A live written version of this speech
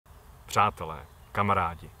přátelé,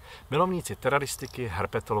 kamarádi, milovníci teraristiky,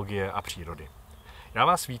 herpetologie a přírody. Já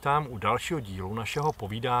vás vítám u dalšího dílu našeho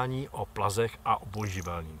povídání o plazech a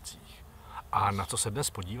obojživelnících. A na co se dnes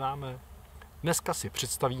podíváme? Dneska si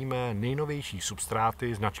představíme nejnovější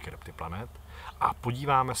substráty značky Repti Planet a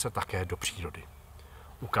podíváme se také do přírody.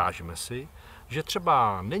 Ukážeme si, že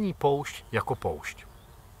třeba není poušť jako poušť.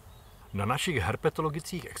 Na našich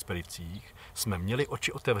herpetologických expedicích jsme měli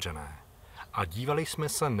oči otevřené a dívali jsme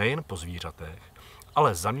se nejen po zvířatech,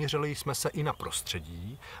 ale zaměřili jsme se i na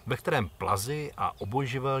prostředí, ve kterém plazy a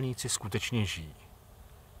obojživelníci skutečně žijí.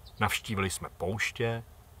 Navštívili jsme pouště,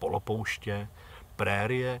 polopouště,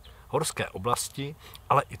 prérie, horské oblasti,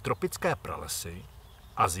 ale i tropické pralesy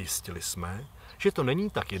a zjistili jsme, že to není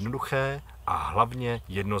tak jednoduché a hlavně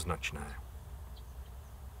jednoznačné.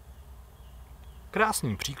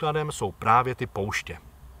 Krásným příkladem jsou právě ty pouště.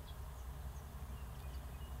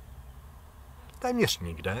 Téměř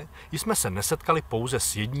nikde jsme se nesetkali pouze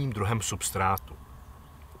s jedním druhem substrátu.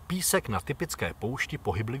 Písek na typické poušti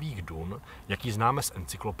pohyblivých dun, jaký známe z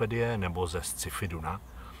encyklopedie nebo ze sci-fi duna,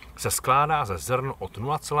 se skládá ze zrn od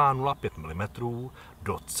 0,05 mm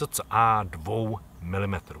do cca 2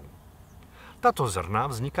 mm. Tato zrna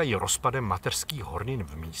vznikají rozpadem mateřských hornin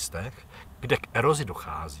v místech, kde k erozi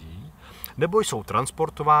dochází, nebo jsou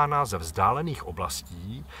transportována ze vzdálených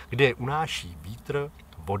oblastí, kde je unáší vítr,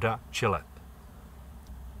 voda či led.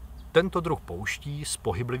 Tento druh pouští s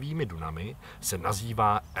pohyblivými dunami se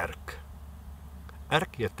nazývá erk.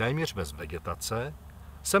 Erk je téměř bez vegetace,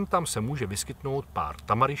 sem tam se může vyskytnout pár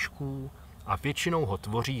tamarišků a většinou ho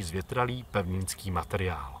tvoří zvětralý pevninský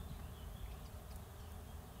materiál.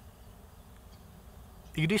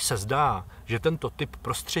 I když se zdá, že tento typ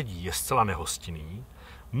prostředí je zcela nehostinný,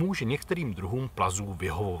 může některým druhům plazů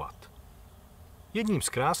vyhovovat. Jedním z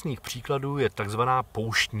krásných příkladů je tzv.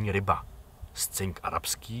 Pouštní ryba, scink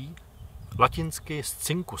arabský, latinsky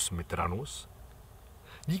Scincus mitranus.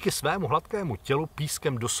 Díky svému hladkému tělu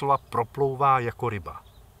pískem doslova proplouvá jako ryba.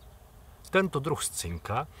 Tento druh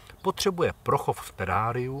scinka potřebuje pro chov v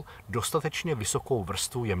teráriu dostatečně vysokou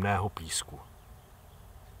vrstvu jemného písku.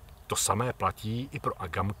 To samé platí i pro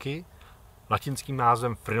agamky, latinským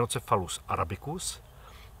názvem Phrynocephalus arabicus,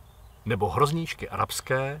 nebo hrozníčky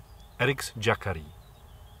arabské Eryx jacquari.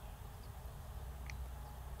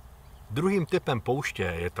 Druhým typem pouště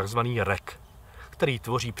je tzv. Rek, který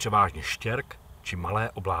tvoří převážně štěrk či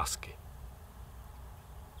malé oblásky.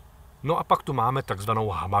 No a pak tu máme tzv.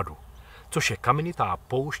 Hamadu, což je kamenitá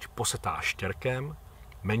poušť posetá štěrkem,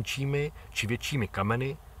 menšími či většími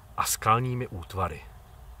kameny a skalními útvary.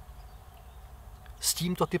 S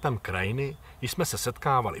tímto typem krajiny jsme se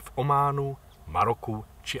setkávali v Ománu, Maroku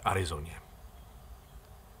či Arizoně.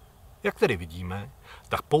 Jak tedy vidíme,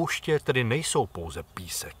 tak pouště tedy nejsou pouze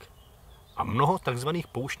písek. A mnoho tzv.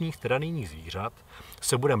 Pouštních terarijních zvířat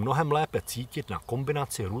se bude mnohem lépe cítit na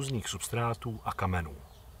kombinaci různých substrátů a kamenů.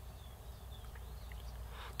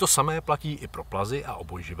 To samé platí i pro plazy a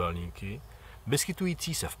obojživelníky,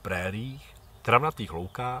 vyskytující se v prériích, travnatých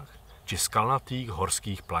loukách či skalnatých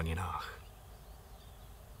horských planinách.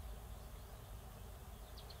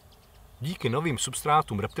 Díky novým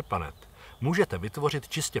substrátům Repti Planet můžete vytvořit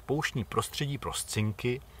čistě pouštní prostředí pro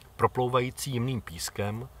scinky, proplouvající jemným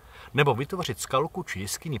pískem, nebo vytvořit skalku či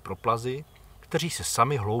jeskyni pro plazy, kteří se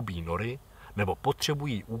sami hloubí nory nebo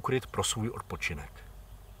potřebují úkryt pro svůj odpočinek.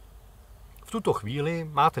 V tuto chvíli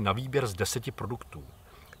máte na výběr z 10 produktů,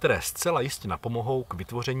 které zcela jistě napomohou k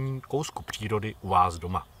vytvoření kousku přírody u vás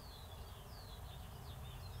doma.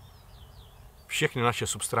 Všechny naše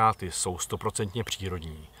substráty jsou 100%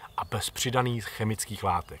 přírodní a bez přidaných chemických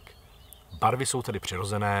látek. Barvy jsou tedy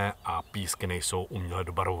přirozené a písky nejsou uměle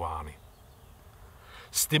dobarvovány.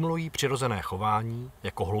 Stimulují přirozené chování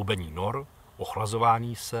jako hloubení nor,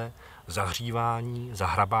 ochlazování se, zahřívání,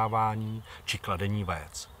 zahrabávání či kladení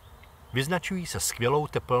vajec. Vyznačují se skvělou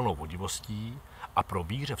tepelnou vodivostí a pro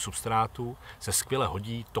výhřev substrátu se skvěle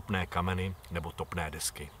hodí topné kameny nebo topné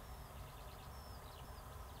desky.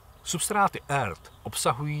 Substráty Earth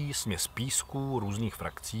obsahují směs písků různých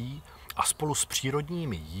frakcí a spolu s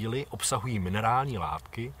přírodními jíly obsahují minerální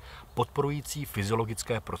látky podporující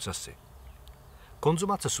fyziologické procesy.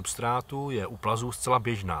 Konzumace substrátu je u plazů zcela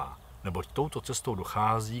běžná, neboť touto cestou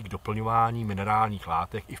dochází k doplňování minerálních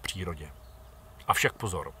látek i v přírodě. Avšak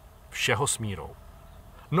pozor, všeho s mírou.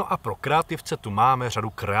 No a pro kreativce tu máme řadu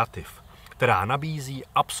kreativ, která nabízí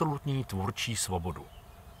absolutní tvůrčí svobodu.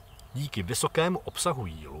 Díky vysokému obsahu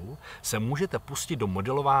jílu se můžete pustit do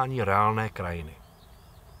modelování reálné krajiny.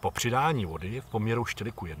 Po přidání vody v poměru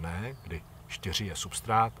 4:1, kdy 4 je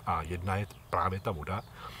substrát a 1 je právě ta voda,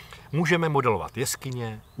 můžeme modelovat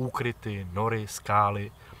jeskyně, úkryty, nory,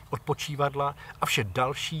 skály odpočívadla a vše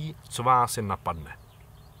další, co vás jen napadne.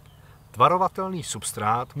 Tvarovatelný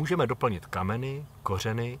substrát můžeme doplnit kameny,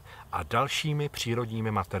 kořeny a dalšími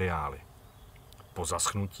přírodními materiály. Po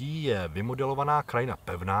zaschnutí je vymodelovaná krajina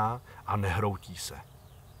pevná a nehroutí se.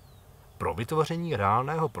 Pro vytvoření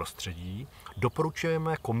reálného prostředí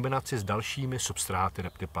doporučujeme kombinaci s dalšími substráty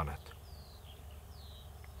Repti Planet.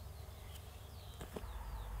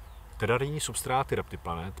 Terarijní substráty Repti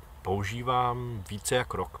Planet používám více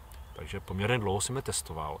jak rok, takže poměrně dlouho jsem je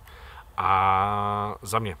testoval. A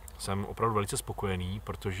za mě jsem opravdu velice spokojený,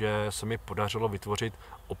 protože se mi podařilo vytvořit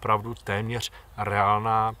opravdu téměř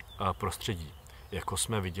reálná prostředí, jako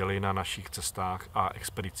jsme viděli na našich cestách a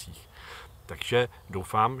expedicích. Takže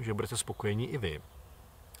doufám, že budete spokojení i vy.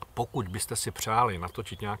 Pokud byste si přáli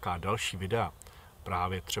natočit nějaká další videa,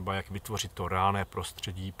 právě třeba jak vytvořit to reálné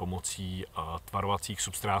prostředí pomocí tvarovacích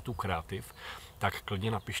substrátů kreativ, tak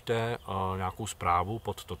klidně napište nějakou zprávu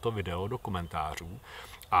pod toto video do komentářů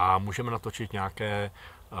a můžeme natočit nějaké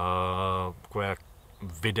takové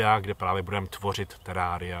videa, kde právě budeme tvořit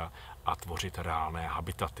terária a tvořit reálné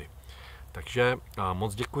habitaty. Takže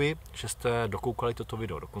moc děkuji, že jste dokoukali toto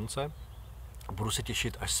video do konce. Budu se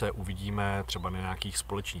těšit, až se uvidíme třeba na nějakých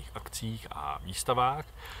společných akcích a výstavách.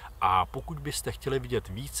 A pokud byste chtěli vidět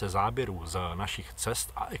více záběrů z našich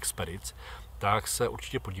cest a expedic, tak se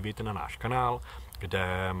určitě podívejte na náš kanál,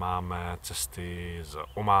 kde máme cesty z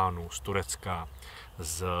Ománu, z Turecka,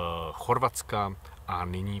 z Chorvatska a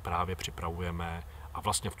nyní právě připravujeme a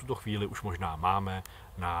vlastně v tuto chvíli už možná máme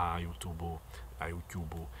na YouTube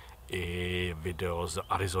i video z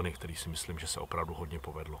Arizony, který si myslím, že se opravdu hodně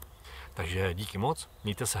povedlo. Takže díky moc,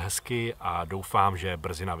 mějte se hezky a doufám, že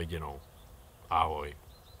brzy na viděnou. Ahoj.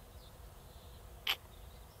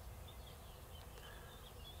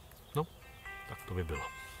 No, tak to by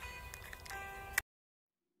bylo.